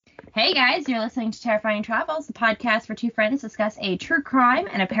Hey guys, you're listening to Terrifying Travels, the podcast where two friends discuss a true crime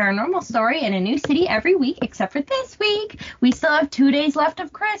and a paranormal story in a new city every week, except for this week. We still have 2 days left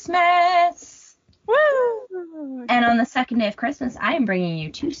of Christmas. Woo! And on the second day of Christmas, I am bringing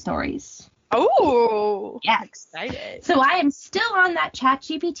you 2 stories. Oh! Yes. Excited. So I am still on that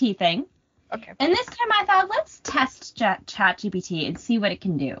ChatGPT thing. Okay. And this time I thought, let's test ChatGPT and see what it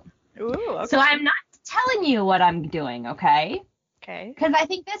can do. Ooh, okay. So I'm not telling you what I'm doing, okay? Okay. Because I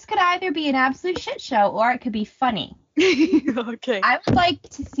think this could either be an absolute shit show or it could be funny. Okay. I would like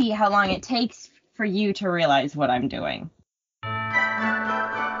to see how long it takes for you to realize what I'm doing.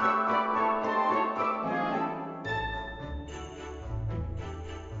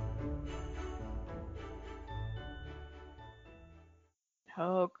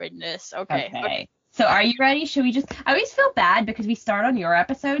 Oh, goodness. Okay. So are you ready? Should we just... I always feel bad because we start on your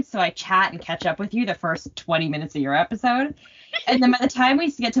episode, so I chat and catch up with you the first 20 minutes of your episode. And then by the time we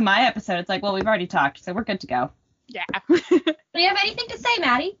get to my episode, it's like, well, we've already talked, so we're good to go. Yeah. Do you have anything to say,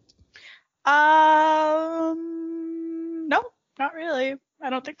 Maddie? No, not really. I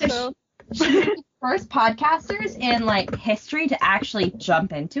don't think so. Should we be the first podcasters in, history to actually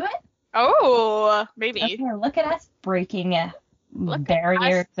jump into it? Oh, maybe. Okay, look at us breaking Look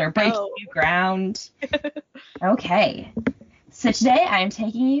barriers or breaking new ground. Okay. So today I am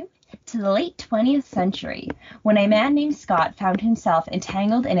taking you to the late 20th century, when a man named Scott found himself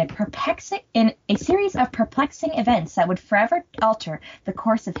entangled in a series of perplexing events that would forever alter the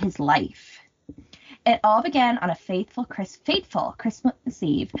course of his life. It all began on a fateful Christmas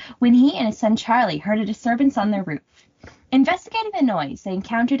Eve, when he and his son Charlie heard a disturbance on their roof. Investigating the noise, they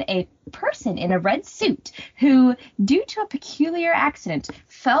encountered a person in a red suit who, due to a peculiar accident,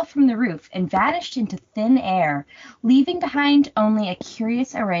 fell from the roof and vanished into thin air, leaving behind only a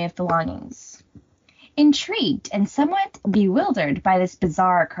curious array of belongings. Intrigued and somewhat bewildered by this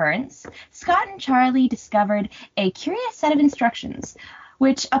bizarre occurrence, Scott and Charlie discovered a curious set of instructions,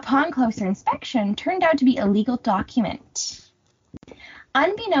 which, upon closer inspection, turned out to be a legal document.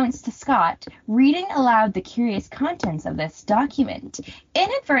 Unbeknownst to Scott, reading aloud the curious contents of this document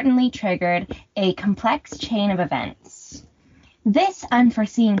inadvertently triggered a complex chain of events. This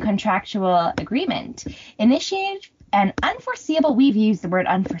unforeseen contractual agreement initiated an unforeseeable, we've used the word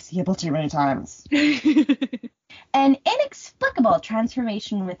unforeseeable too many times, an inexplicable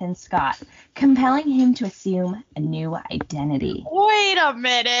transformation within Scott, compelling him to assume a new identity. Wait a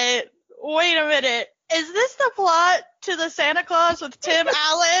minute. Is this the plot to the Santa Claus with Tim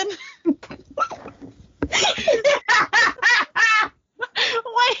Allen? Wait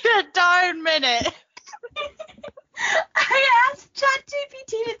a darn minute. I asked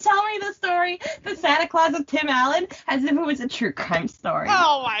ChatGPT to tell me the story, the Santa Claus with Tim Allen, as if it was a true crime story.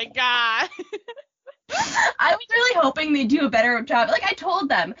 Oh my god. I was really hoping they'd do a better job. I told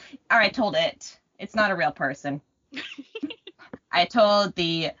them, or I told it, it's not a real person. I told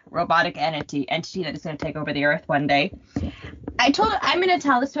the robotic entity that is going to take over the Earth one day. I told her I'm going to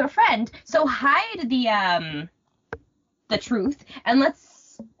tell this to a friend, so hide the truth and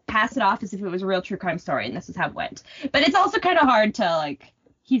let's pass it off as if it was a real true crime story, and this is how it went. But it's also kind of hard to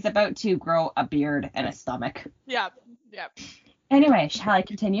he's about to grow a beard and a stomach. Yep. Anyway, shall I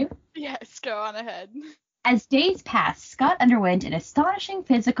continue? Yes, go on ahead. As days passed, Scott underwent an astonishing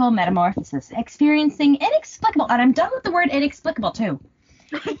physical metamorphosis, experiencing inexplicable, and I'm done with the word inexplicable too,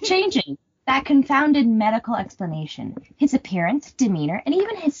 changing that confounded medical explanation. His appearance, demeanor, and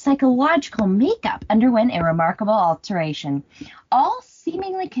even his psychological makeup underwent a remarkable alteration, all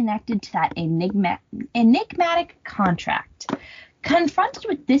seemingly connected to that enigmatic contract. Confronted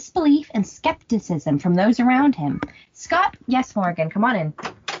with disbelief and skepticism from those around him, Scott, yes, Morgan, come on in.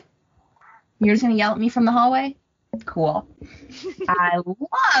 You're just going to yell at me from the hallway? Cool. I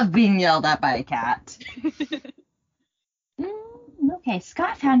love being yelled at by a cat. Okay,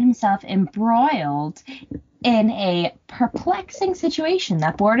 Scott found himself embroiled in a perplexing situation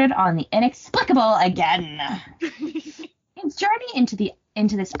that bordered on the inexplicable again. His journey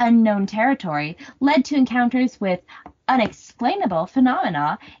into this unknown territory led to encounters with unexplainable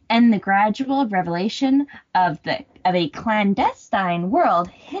phenomena and the gradual revelation of a clandestine world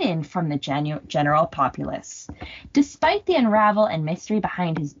hidden from the general populace. Despite the unravel and mystery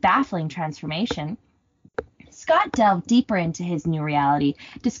behind his baffling transformation, Scott delved deeper into his new reality,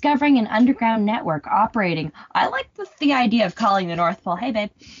 discovering an underground network operating. I like the idea of calling the North Pole, hey babe,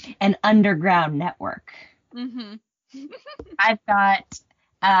 an underground network. Mm-hmm. I've got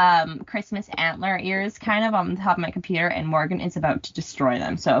Christmas antler ears kind of on the top of my computer, and Morgan is about to destroy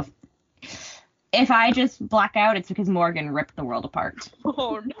them. So if I just black out, it's because Morgan ripped the world apart.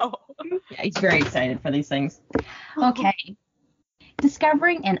 Oh no. Yeah, he's very excited for these things. Okay.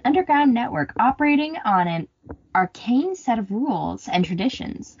 discovering an underground network operating on an arcane set of rules and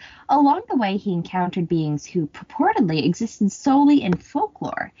traditions. Along the way, he encountered beings who purportedly existed solely in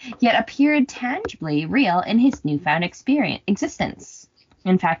folklore, yet appeared tangibly real in his newfound existence.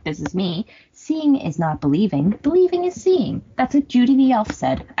 In fact, this is me. Seeing is not believing. Believing is seeing. That's what Judy the Elf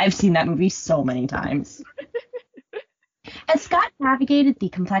said. I've seen that movie so many times. As Scott navigated the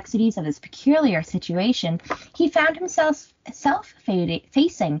complexities of his peculiar situation, he found himself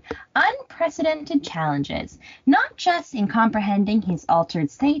facing unprecedented challenges, not just in comprehending his altered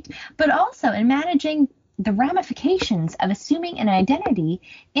state, but also in managing the ramifications of assuming an identity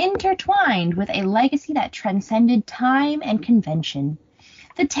intertwined with a legacy that transcended time and convention.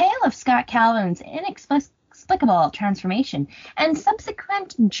 The tale of Scott Calvin's inexplicable transformation and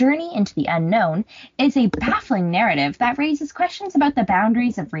subsequent journey into the unknown is a baffling narrative that raises questions about the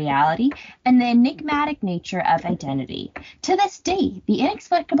boundaries of reality and the enigmatic nature of identity. To this day, the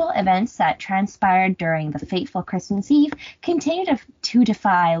inexplicable events that transpired during the fateful Christmas Eve continue to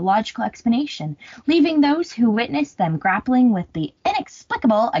defy logical explanation, leaving those who witnessed them grappling with the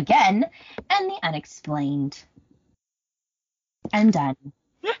inexplicable again and the unexplained. And done.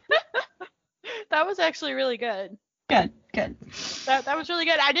 That was actually really good. Good. That was really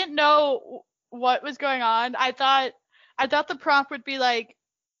good. I didn't know what was going on. I thought the prompt would be like,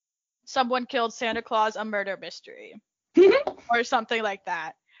 someone killed Santa Claus, a murder mystery, or something like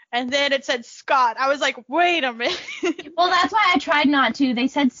that. And then it said Scott. I was like, wait a minute. Well, that's why I tried not to. They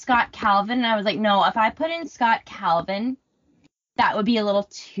said Scott Calvin, and I was like, no, if I put in Scott Calvin, that would be a little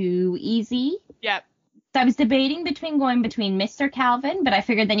too easy. Yep. So I was debating between Mr. Calvin, but I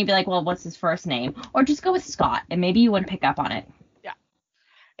figured then you'd be like, well, what's his first name? Or just go with Scott, and maybe you wouldn't pick up on it.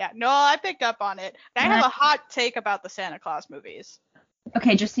 Yeah, no, I picked up on it. I have a hot take about the Santa Claus movies.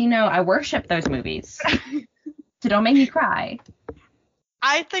 Okay, just so you know, I worship those movies. So don't make me cry.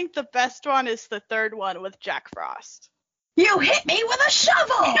 I think the best one is the third one with Jack Frost. You hit me with a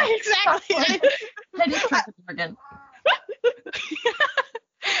shovel! Exactly. I just tripped the organ.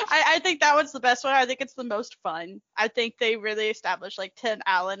 I think that one's the best one. I think it's the most fun. I think they really established like Tim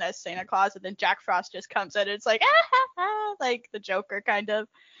Allen as Santa Claus, and then Jack Frost just comes in and it's like, like the Joker kind of.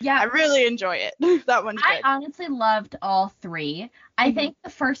 Yeah. I really enjoy it. That one's good. I honestly loved all three. I think the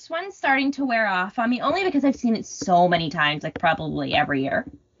first one's starting to wear off on me, only because I've seen it so many times, like probably every year.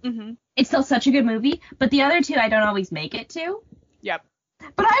 Mm-hmm. It's still such a good movie, but the other two I don't always make it to. Yep.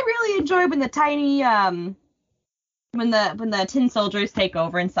 But I really enjoy when the tiny when the tin soldiers take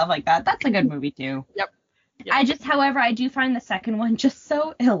over and stuff like that. That's a good movie too. Yep. However, I do find the second one just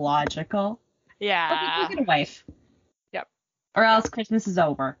so illogical. Yeah. Okay, get a wife. Yep. Or else Christmas is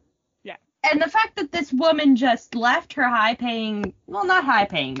over. Yeah. And the fact that this woman just left her high-paying, well, not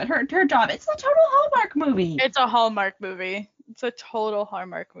high-paying, but her job, it's a total Hallmark movie. It's a Hallmark movie. It's a total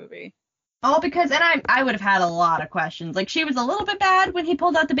Hallmark movie. All because, and I would have had a lot of questions. Like, she was a little bit bad when he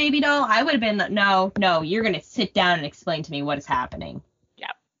pulled out the baby doll. I would have been, no, you're going to sit down and explain to me what is happening.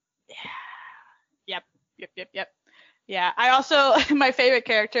 Yep. Yep. Yeah, I also, my favorite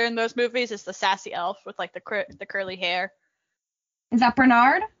character in those movies is the sassy elf with, like, the curly hair. Is that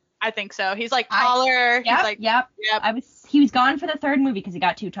Bernard? I think so. He's, like, taller. Yep. He was gone for the third movie because he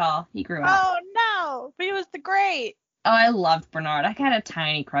got too tall. He grew up. Oh, no. But he was the great. Oh, I loved Bernard. I got a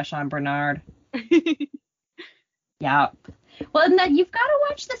tiny crush on Bernard. Yep. Well, then you've got to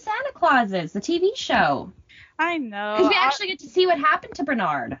watch the Santa Clauses, the TV show. I know. Because we actually get to see what happened to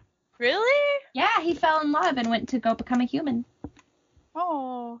Bernard. Really? Yeah, he fell in love and went to go become a human.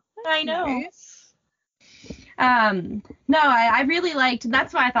 Oh, I know. Nice. No, I really liked, and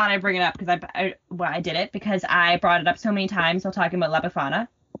that's why I thought I'd bring it up, because I did it, because I brought it up so many times while talking about La Befana.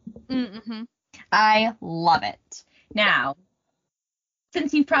 Mm-hmm. I love it. Now,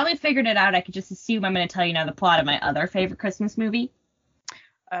 since you've probably figured it out, I could just assume I'm going to tell you now the plot of my other favorite Christmas movie.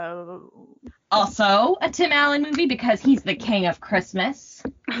 Oh. Also a Tim Allen movie, because he's the king of Christmas.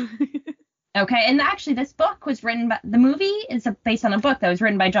 Okay, and actually this book was written by, the movie is based on a book that was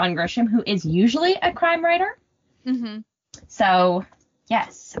written by John Grisham, who is usually a crime writer. Mm-hmm. So,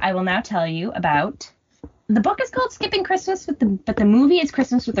 yes, I will now tell you about, the book is called Skipping Christmas, but the movie is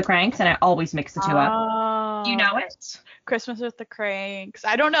Christmas with the Cranks, and I always mix the two up. Do you know it? Christmas with the Cranks.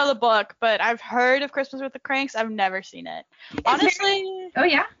 I don't know the book, but I've heard of Christmas with the Cranks. I've never seen it. Oh,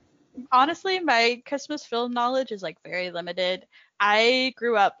 yeah? Honestly, my Christmas film knowledge is, like, very limited. I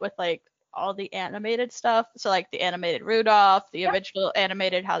grew up with, like, all the animated stuff. So, like, the animated Rudolph, the original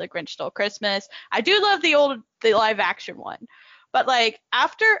animated How the Grinch Stole Christmas. I do love the live action one. But, like,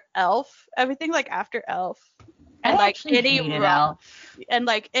 after Elf, everything, like, after Elf, and, like,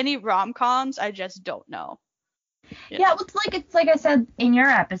 any rom-coms, I just don't know. Yeah, well, it's like I said in your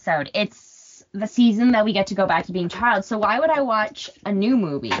episode. It's the season that we get to go back to being child. So why would I watch a new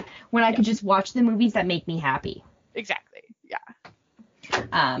movie when I could just watch the movies that make me happy? Exactly. Yeah.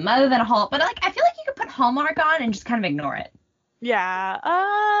 Other than but like I feel like you could put Hallmark on and just kind of ignore it. Yeah.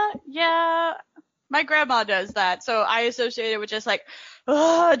 Yeah. My grandma does that, so I associate it with just like,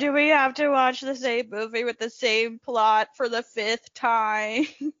 oh, do we have to watch the same movie with the same plot for the 5th time?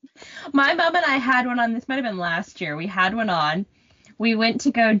 My mom and I had one on. This might have been last year. We had one on. We went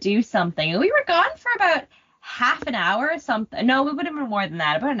to go do something. We were gone for about half an hour or something. No, we would have been more than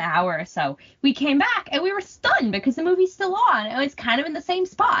that, about an hour or so. We came back and we were stunned because the movie's still on. It was kind of in the same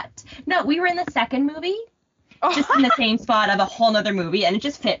spot. No, we were in the second movie, just in the same spot of a whole nother movie, and it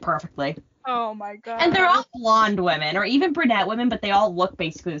just fit perfectly. Oh my god. And they're all blonde women, or even brunette women, but they all look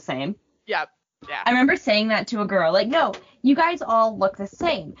basically the same. Yep. Yeah. I remember saying that to a girl, like, no, you guys all look the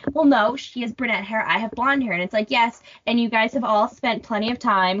same. Well, no, she has brunette hair, I have blonde hair. And it's like, yes, and you guys have all spent plenty of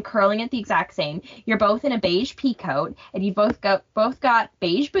time curling it the exact same. You're both in a beige pea coat, and you both got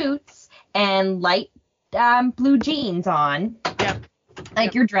beige boots and light blue jeans on. Yep.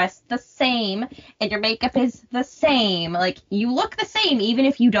 Like, you're dressed the same, and your makeup is the same. Like, you look the same, even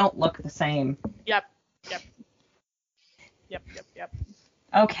if you don't look the same. Yep.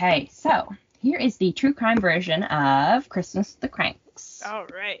 Okay, so here is the true crime version of Christmas with the Cranks. All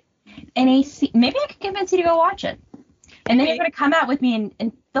right. And maybe I could convince you to go watch it. And then you're going to come out with me,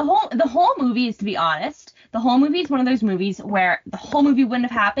 and the whole movie is, to be honest, the whole movie is one of those movies where the whole movie wouldn't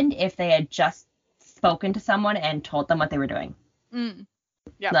have happened if they had just spoken to someone and told them what they were doing.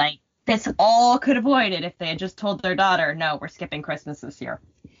 Yeah. Like, this all could have avoided if they had just told their daughter, no, we're skipping Christmas this year.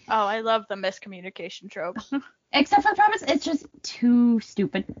 Oh, I love the miscommunication trope. Except for the promise, it's just too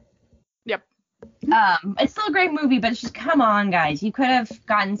stupid. Yep. It's still a great movie, but it's just, come on, guys. You could have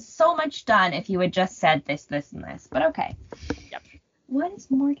gotten so much done if you had just said this, this, and this. But okay. Yep. What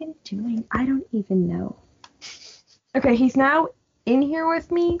is Morgan doing? I don't even know. Okay, he's now in here with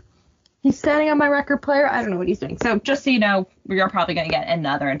me. He's standing on my record player. I don't know what he's doing. So just so you know, you're probably going to get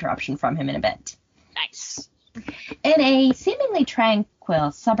another interruption from him in a bit. Nice. In a seemingly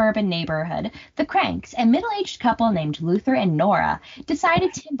tranquil suburban neighborhood, the Cranks, a middle-aged couple named Luther and Nora,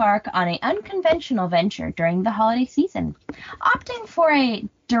 decided to embark on an unconventional venture during the holiday season, opting for a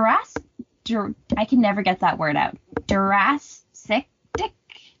I can never get that word out.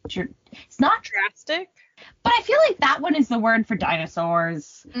 It's not drastic. But I feel like that one is the word for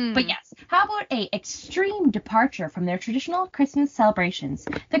dinosaurs. But yes, how about a extreme departure from their traditional Christmas celebrations?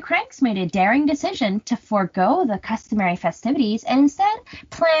 The Cranks made a daring decision to forego the customary festivities and instead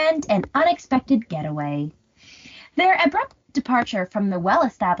planned an unexpected getaway. Their abrupt departure from the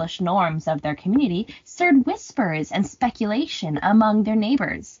well-established norms of their community stirred whispers and speculation among their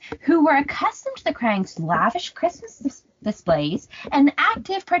neighbors, who were accustomed to the Cranks' lavish Christmas displays and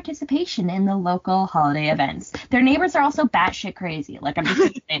active participation in the local holiday events. Their neighbors are also batshit crazy. Like, I'm just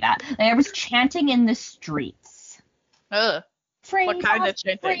going to say that. They was chanting in the streets. Ugh. Free what kind of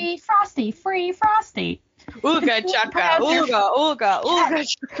chanting? Free Frosty, free Frosty. Ooga chaka, ooga chaka.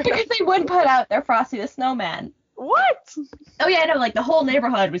 Because they wouldn't put out their Frosty the Snowman. What? Oh yeah, no, like the whole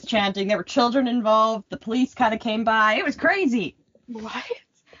neighborhood was chanting. There were children involved. The police kind of came by. It was crazy. What?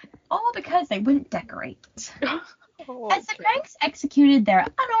 All because they wouldn't decorate. Oh, as the Cranks executed their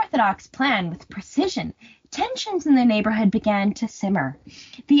unorthodox plan with precision, tensions in the neighborhood began to simmer.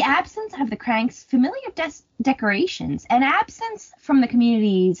 The absence of the Cranks' familiar decorations and absence from the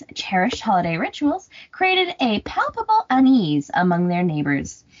community's cherished holiday rituals created a palpable unease among their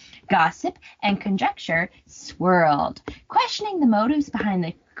neighbors. Gossip and conjecture swirled, questioning the motives behind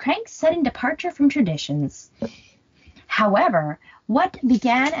the Cranks' sudden departure from traditions. However, what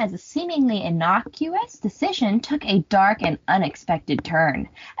began as a seemingly innocuous decision took a dark and unexpected turn.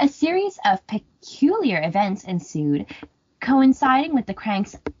 A series of peculiar events ensued, coinciding with the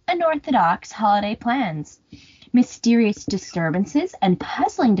Cranks' unorthodox holiday plans. Mysterious disturbances and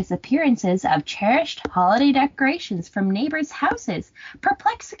puzzling disappearances of cherished holiday decorations from neighbors' houses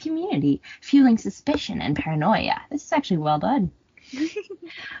perplexed the community, fueling suspicion and paranoia. This is actually well done. The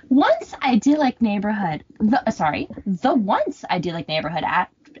once idyllic neighborhood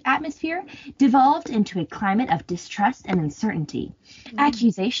atmosphere devolved into a climate of distrust and uncertainty.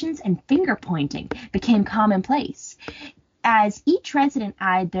 Accusations and finger-pointing became commonplace, as each resident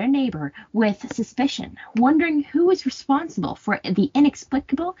eyed their neighbor with suspicion, wondering who was responsible for the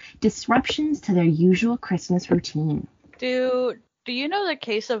inexplicable disruptions to their usual Christmas routine. Do you know the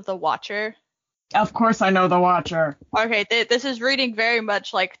case of the Watcher? Of course I know the Watcher. Okay, this is reading very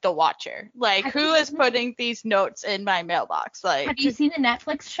much like the Watcher. Like, who is putting these notes in my mailbox? Like, have you seen the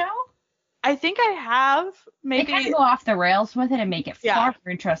Netflix show? I think I have. Maybe. They kind of go off the rails with it and make it Yeah. far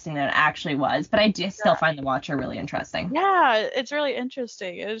more interesting than it actually was. But I do still find The Watcher really interesting. Yeah, it's really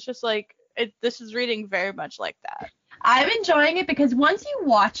interesting. It's just like, this is reading very much like that. I'm enjoying it because once you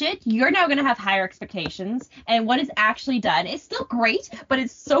watch it, you're now going to have higher expectations. And what is actually done is still great, but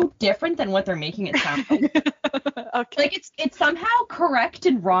it's so different than what they're making it sound like. Okay. Like, it's somehow correct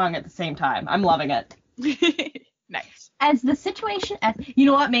and wrong at the same time. I'm loving it. Nice. As the situation, you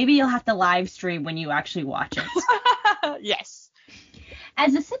know what? Maybe you'll have to live stream when you actually watch it. Yes.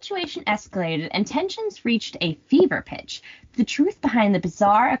 As the situation escalated and tensions reached a fever pitch, the truth behind the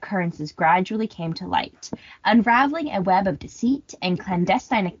bizarre occurrences gradually came to light. Unraveling a web of deceit and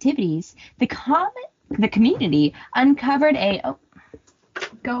clandestine activities, the community uncovered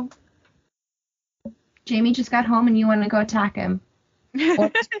go. Jamie just got home and you want to go attack him. Or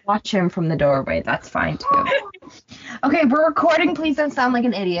just watch him from the doorway. That's fine, too. Okay, we're recording. Please don't sound like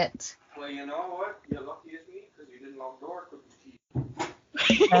an idiot. Well, you know what? You're lucky as me because you didn't lock the door.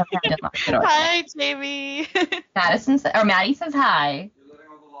 Hi, Jamie. Maddie says hi. You're letting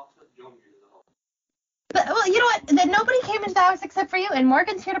all the locks that jump you in the house. But, well, you know what? Then nobody came into the house except for you, and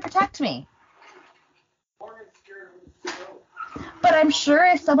Morgan's here to protect me. Morgan's scared of him. But I'm sure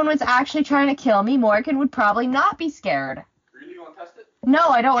if someone was actually trying to kill me, Morgan would probably not be scared. Really? You want to test it? No,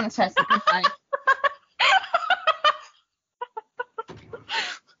 I don't want to test it. Goodbye.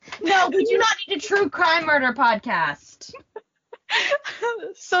 No, we do not need a true crime murder podcast.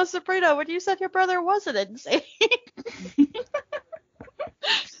 So, Sabrina, when you said your brother wasn't insane.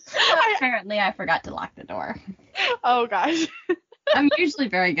 Apparently, I forgot to lock the door. Oh, gosh. I'm usually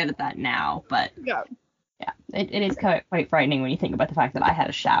very good at that now, but Yeah. It is quite frightening when you think about the fact that I had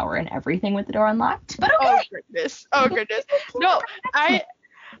a shower and everything with the door unlocked. But okay. Oh, goodness. No,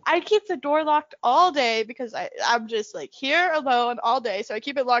 I keep the door locked all day because I'm just like here alone all day. So I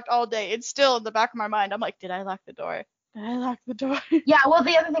keep it locked all day. It's still in the back of my mind. I'm like, did I lock the door? Did I lock the door? Yeah, well,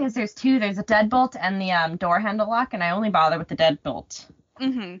 the other thing is there's two. There's a deadbolt and the door handle lock, and I only bother with the deadbolt.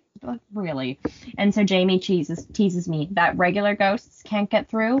 Mm-hmm. Really. And so Jamie teases me that regular ghosts can't get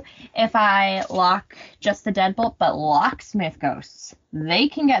through if I lock just the deadbolt, but locksmith ghosts, they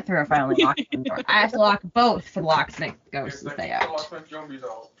can get through if I only lock the door. I have to lock both for the locksmith ghosts to stay out.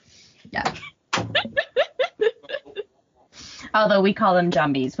 Yeah. Although we call them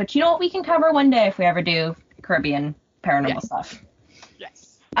jumbies, which you know what we can cover one day if we ever do Caribbean paranormal stuff. Yes.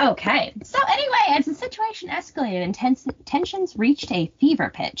 Okay, so anyway, as the situation escalated and tensions reached a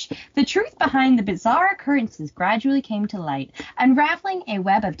fever pitch, the truth behind the bizarre occurrences gradually came to light. Unraveling a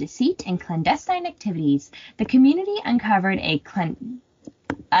web of deceit and clandestine activities, the community uncovered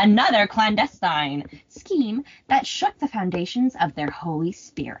another clandestine scheme that shook the foundations of their holy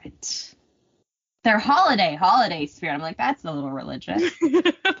spirit. Their holiday spirit. I'm like, that's a little religious.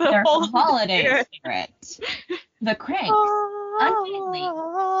 Their holiday spirit. The cranks, unwittingly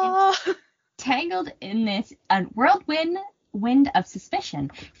tangled in this whirlwind of suspicion,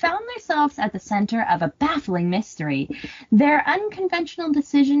 found themselves at the center of a baffling mystery. Their unconventional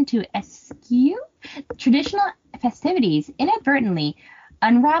decision to eschew traditional festivities inadvertently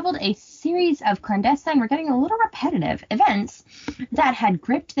unraveled a series of clandestine, we're getting a little repetitive, events that had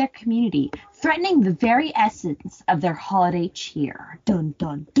gripped their community, threatening the very essence of their holiday cheer. Dun,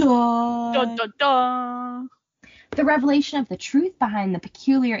 dun, dun. Dun, dun, dun. The revelation of the truth behind the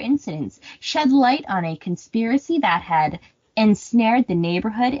peculiar incidents shed light on a conspiracy that had ensnared the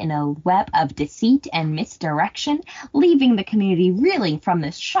neighborhood in a web of deceit and misdirection, leaving the community reeling from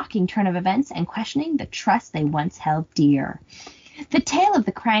this shocking turn of events and questioning the trust they once held dear. The tale of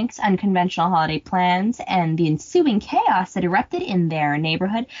the Cranks' unconventional holiday plans and the ensuing chaos that erupted in their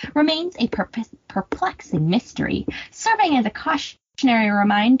neighborhood remains a perplexing mystery, serving as a cautionary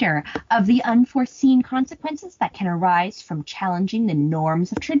reminder of the unforeseen consequences that can arise from challenging the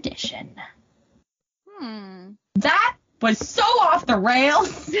norms of tradition. That was so off the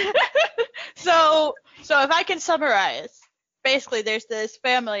rails. So if I can summarize, basically there's this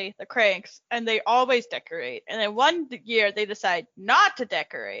family, the Cranks, and they always decorate. And then one year they decide not to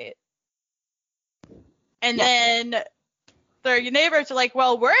decorate. And then their neighbors are like,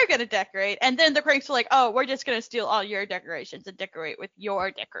 well, we're going to decorate. And then the Cranks are like, oh, we're just going to steal all your decorations and decorate with your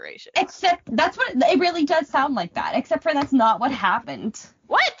decorations. Except that's what it really does sound like that. Except for that's not what happened.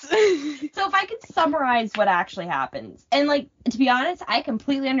 What? So if I could summarize what actually happens, and like, to be honest, I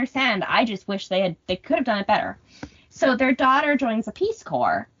completely understand. I just wish they could have done it better. So their daughter joins the Peace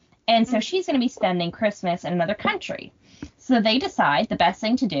Corps, and so she's going to be spending Christmas in another country. So they decide the best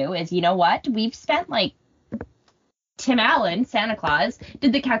thing to do is, you know what? We've spent like Tim Allen, Santa Claus,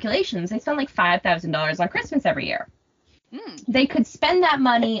 did the calculations. They spend like $5,000 on Christmas every year. They could spend that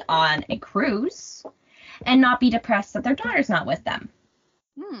money on a cruise and not be depressed that their daughter's not with them.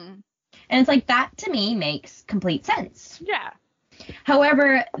 And it's like, that to me makes complete sense. Yeah.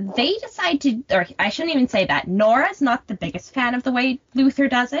 However, they decide to, or I shouldn't even say that. Nora's not the biggest fan of the way Luther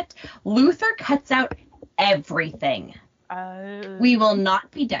does it. Luther cuts out everything. We will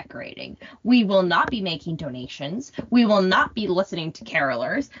not be decorating. We will not be making donations. We will not be listening to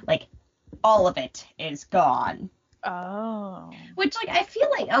carolers. Like, all of it is gone. Oh. Which, like, I feel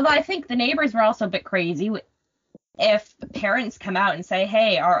like, although I think the neighbors were also a bit crazy, if parents come out and say,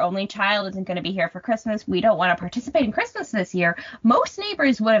 hey, our only child isn't going to be here for Christmas, we don't want to participate in Christmas this year, most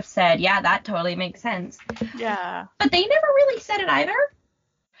neighbors would have said, yeah, that totally makes sense. Yeah. But they never really said it either.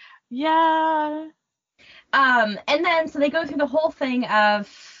 Yeah. And then, so they go through the whole thing of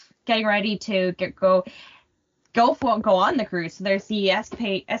getting ready to go on the cruise. So there's the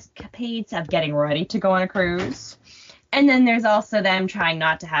escapades of getting ready to go on a cruise. And then there's also them trying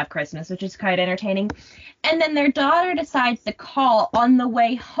not to have Christmas, which is quite entertaining. And then their daughter decides to call on the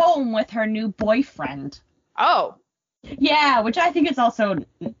way home with her new boyfriend. Oh. Yeah, which I think is also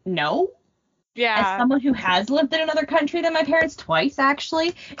no. Yeah. As someone who has lived in another country than my parents twice,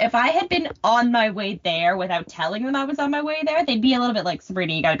 actually, if I had been on my way there without telling them I was on my way there, they'd be a little bit like,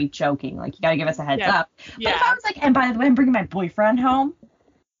 Sabrina, you gotta be joking. Like, you gotta give us a heads up. But if I was like, and by the way, I'm bringing my boyfriend home.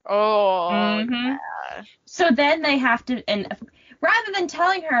 Oh. Yeah. So then they have to, and rather than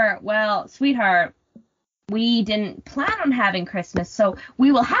telling her, well, sweetheart, we didn't plan on having Christmas, so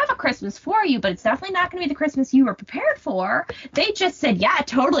we will have a Christmas for you, but it's definitely not going to be the Christmas you were prepared for. They just said, yeah,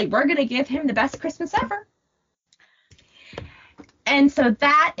 totally, we're going to give him the best Christmas ever. And so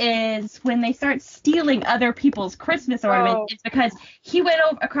that is when they start stealing other people's Christmas ornaments. It's because he went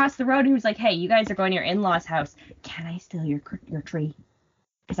across the road and he was like, hey, you guys are going to your in-laws' house. Can I steal your tree?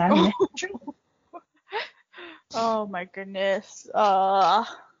 Because I don't have a tree. Oh my goodness.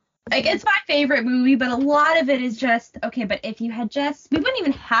 Like, it's my favorite movie, but a lot of it is just, okay, but if you had we wouldn't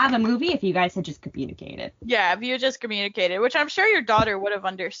even have a movie if you guys had just communicated. Yeah, if you just communicated, which I'm sure your daughter would have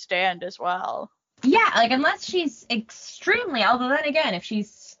understand as well. Yeah, like, unless she's extremely, although then again, if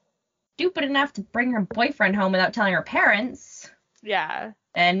she's stupid enough to bring her boyfriend home without telling her parents. Yeah.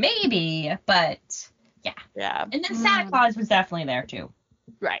 Then maybe, but, yeah. Yeah. And then Santa Claus was definitely there, too.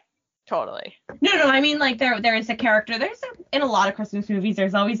 Right. Totally. No, I mean, like, there is a character, in a lot of Christmas movies,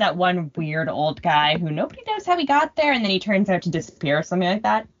 there's always that one weird old guy who nobody knows how he got there, and then he turns out to disappear or something like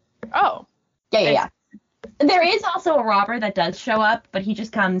that. Oh. Yeah. There is also a robber that does show up, but he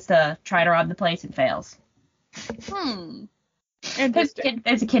just comes to try to rob the place and fails. Interesting.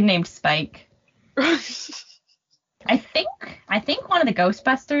 There's a kid named Spike. I think one of the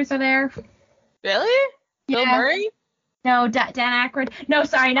Ghostbusters are there. Really? Bill Murray? No, Dan Aykroyd. No,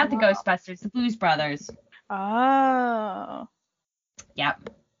 sorry, not the Ghostbusters. The Blues Brothers. Oh. Yep.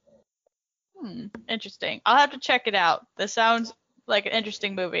 Interesting. I'll have to check it out. This sounds like an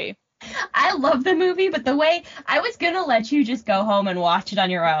interesting movie. I love the movie, but the way I was gonna let you just go home and watch it on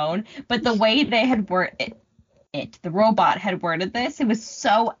your own, but the way they had worded it, the robot had worded this, it was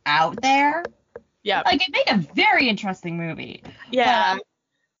so out there. Yeah. Like, it made a very interesting movie. Yeah. But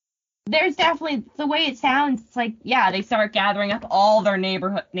there's definitely, the way it sounds, it's like, yeah, they start gathering up all their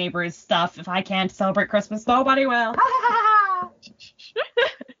neighbors' stuff. If I can't celebrate Christmas, nobody will.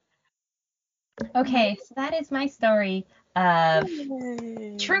 Okay, so that is my story of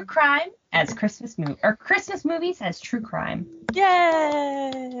true crime as Christmas movies as true crime.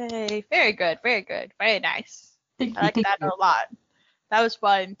 Yay! Very good, very good, very nice. I like that a lot. That was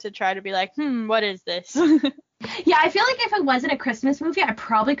fun to try to be like, what is this? Yeah, I feel like if it wasn't a Christmas movie, I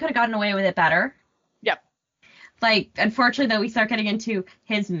probably could have gotten away with it better. Yep. Like, unfortunately, though, we start getting into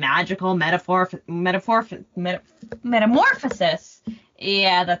his magical metamorphosis.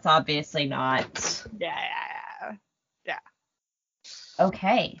 Yeah, that's obviously not. Yeah.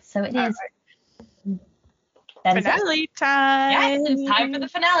 Okay, so it is. Right. Finale time. Yes, it's time for the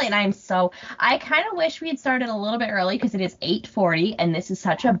finale, and I kind of wish we had started a little bit early because it is 8:40, and this is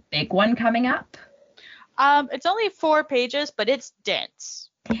such a big one coming up. It's only 4 pages, but it's dense.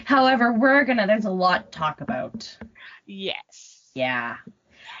 However, there's a lot to talk about. Yes. Yeah.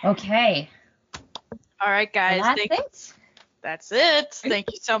 Okay. All right, guys. That's it.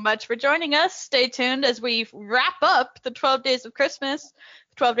 Thank you so much for joining us. Stay tuned as we wrap up the 12 Days of Christmas,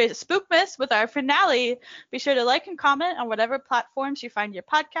 12 Days of Spookmas with our finale. Be sure to like and comment on whatever platforms you find your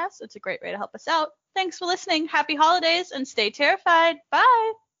podcast. It's a great way to help us out. Thanks for listening. Happy holidays and stay terrified.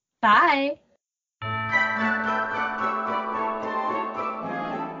 Bye. Bye.